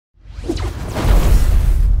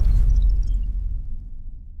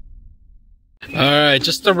Alright,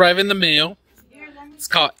 just arrived in the mail. It's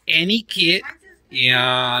called Anykit,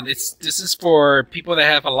 and this is for people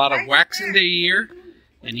that have a lot of wax in their ear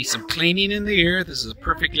and need some cleaning in the ear. This is a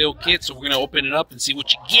perfect little kit, so we're going to open it up and see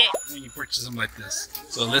what you get when you purchase them like this.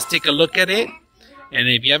 So let's take a look at it, and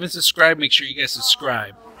if you haven't subscribed, make sure you guys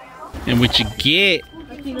subscribe. And what you get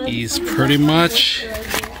is pretty much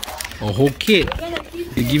a whole kit.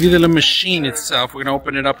 They give you the little machine itself. We're going to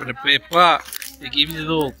open it up in a bit, but they give you the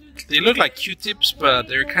little, they look like Q-tips, but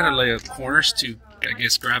they're kind of like corners to, I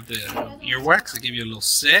guess, grab the earwax. They give you a little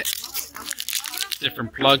set.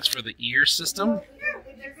 Different plugs for the ear system.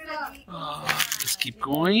 Let's keep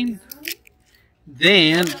going.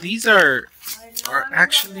 Then, these are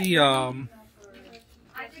actually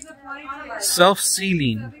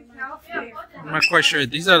self-sealing. I'm not quite sure.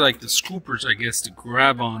 These are like the scoopers, I guess, to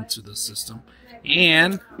grab onto the system.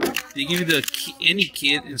 And they give you the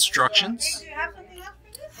Anykit instructions.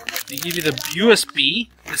 They give you the USB.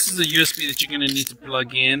 This is a USB that you're going to need to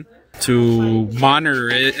plug in to monitor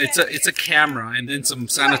it. It's a camera, and then some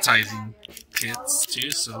sanitizing kits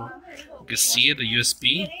too. So you can see it, the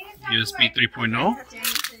USB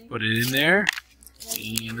 3.0. Put it in there.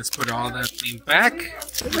 And let's put all that thing back.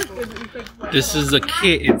 This is the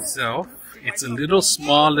kit itself. It's a little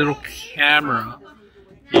small little camera.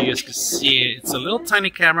 You guys can see it. It's a little tiny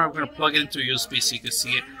camera. We're going to plug it into a USB so you can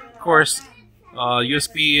see it. Of course,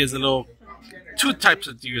 USB is a little, two types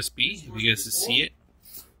of USB, if you guys can see it.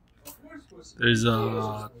 There's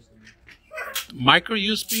a micro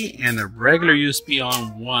USB and a regular USB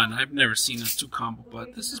on one. I've never seen a two combo,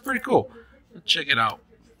 but this is pretty cool. Let's check it out.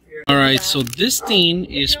 Alright, so this thing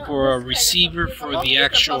is for a receiver for the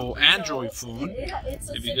actual Android phone,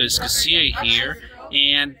 if you guys can see it here.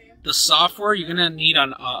 And the software you're gonna need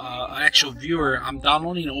on an actual viewer. I'm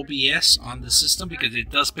downloading OBS on the system because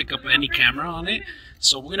it does pick up any camera on it.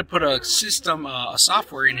 So we're gonna put a system, a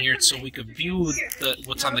software in here so we can view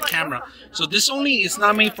what's on the camera. So this only is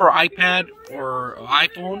not made for iPad or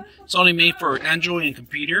iPhone. It's only made for Android and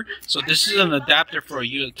computer. So this is an adapter for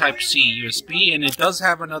a Type-C USB, and it does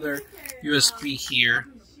have another USB here.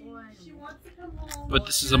 But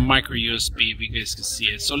this is a micro USB, if you guys can see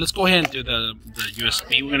it. So let's go ahead and do the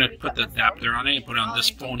USB. We're going to put the adapter on it and put it on this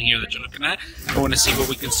phone here that you're looking at. I want to see what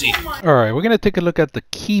we can see. Alright, we're going to take a look at the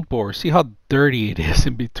keyboard. See how dirty it is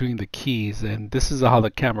in between the keys. And this is how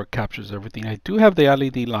the camera captures everything. I do have the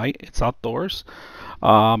LED light. It's outdoors.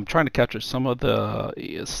 I'm trying to capture some of the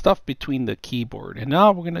stuff between the keyboard. And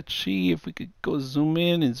now we're going to see if we could go zoom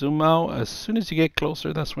in and zoom out. As soon as you get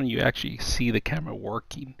closer, that's when you actually see the camera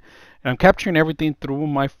working. And I'm capturing everything through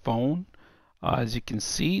my phone, as you can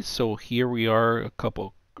see. So here we are, a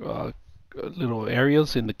couple little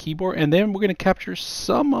areas in the keyboard, and then we're going to capture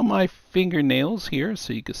some of my fingernails here,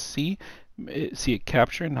 so you can see it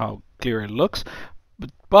capturing how clear it looks.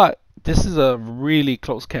 But this is a really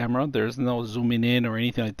close camera. There's no zooming in or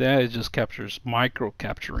anything like that. It just captures micro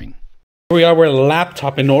capturing. Here we are with a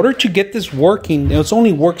laptop. In order to get this working, it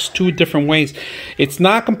only works two different ways. It's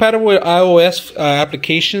not compatible with iOS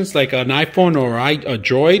applications like an iPhone or a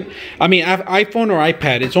Droid. I mean, iPhone or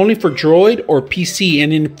iPad. It's only for Droid or PC.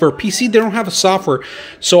 And for PC, they don't have a software.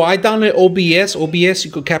 So I downloaded OBS. OBS,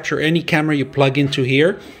 you could capture any camera you plug into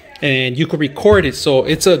here, and you could record it. So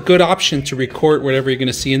it's a good option to record whatever you're going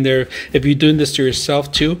to see in there. If you're doing this to yourself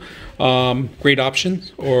too, great option.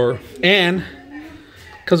 And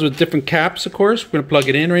because with different caps, of course, we're going to plug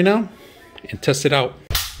it in right now and test it out.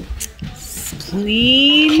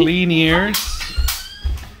 Clean ears.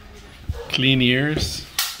 Clean ears.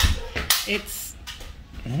 It's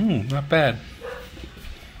not bad.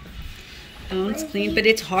 It's clean, but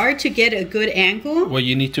it's hard to get a good angle. Well,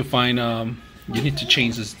 you need to find you need to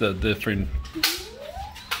change the different.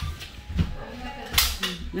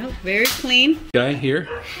 Nope, very clean. Guy here.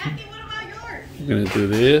 I'm gonna do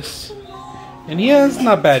this. And he has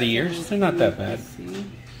not bad ears. They're not that bad.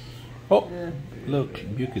 Oh, look,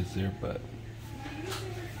 mucus there, but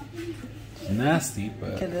it's nasty.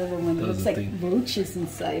 But the other one looks like roaches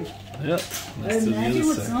inside. Yep. Imagine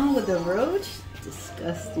what's wrong with the roach.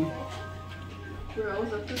 Disgusting.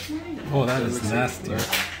 Oh, that is nasty.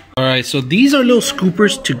 Alright, so these are little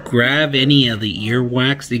scoopers to grab any of the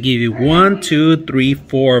earwax. They give you 1, 2, 3,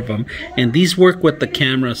 4 of them. And these work with the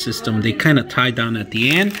camera system. They kind of tie down at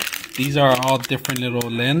the end. These are all different little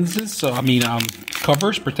lenses. So, I mean,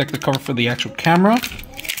 covers, protect the cover for the actual camera.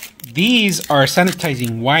 These are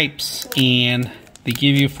sanitizing wipes, and they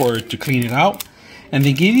give you to clean it out. And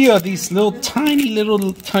they give you these little tiny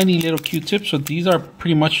little Q-tips. So these are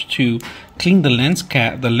pretty much to clean the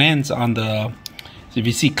lens on the. So if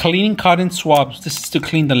you see cleaning cotton swabs, this is to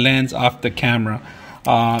clean the lens off the camera.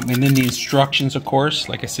 And then the instructions, of course,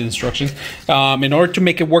 like I said, instructions. In order to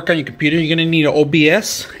make it work on your computer, you're gonna need an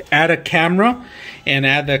OBS, add a camera, and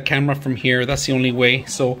add the camera from here. That's the only way.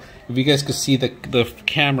 So if you guys could see the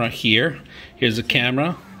camera here, here's the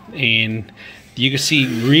camera, and you can see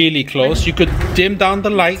really close. You could dim down the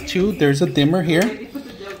light too. There's a dimmer here.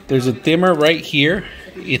 There's a dimmer right here.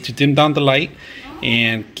 It's to dim down the light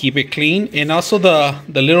and keep it clean. And also the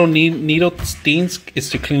little needle things is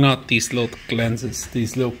to clean out these little lenses.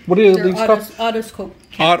 These little, what are these called? Otoscope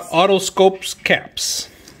caps. Otoscope caps.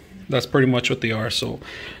 That's pretty much what they are. So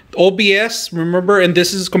OBS, remember, and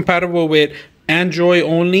this is compatible with Android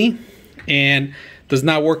only, and does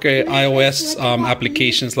not work at iOS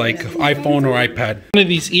applications like iPhone or iPad. One of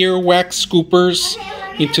these earwax scoopers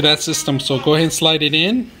into that system. So go ahead and slide it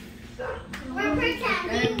in.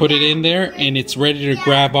 You put it in there and it's ready to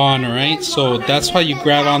grab on, all right? So that's how you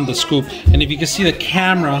grab on the scoop. And if you can see the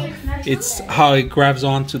camera, it's how it grabs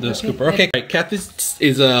onto the scooper. Okay, right. Kathy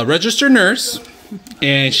is a registered nurse,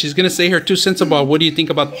 and she's gonna say her 2 cents about what do you think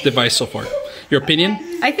about the device so far. Your opinion?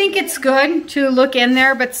 I think it's good to look in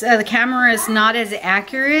there, but the camera is not as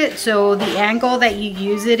accurate, so the angle that you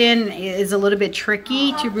use it in is a little bit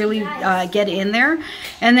tricky to really get in there.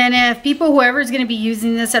 And then if people, whoever is going to be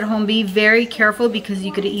using this at home, be very careful, because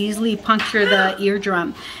you could easily puncture the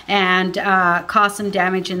eardrum and cause some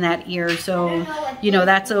damage in that ear. So, you know,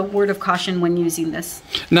 that's a word of caution when using this.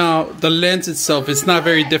 Now, the lens itself, it's not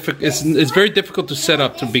very difficult. It's very difficult to set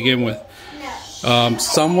up to begin with.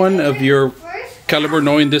 Someone of your caliber,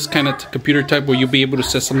 knowing this kind of computer type, will you be able to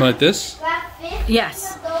set something like this?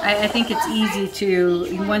 Yes, I think it's easy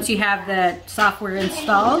to, once you have the software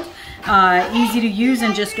installed, easy to use,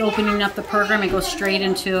 and just opening up the program, it goes straight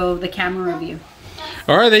into the camera view.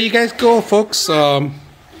 All right, there you guys go, folks.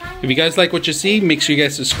 If you guys like what you see, make sure you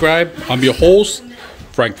guys subscribe. I'm your host,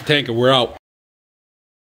 Frank the Tanker. We're out.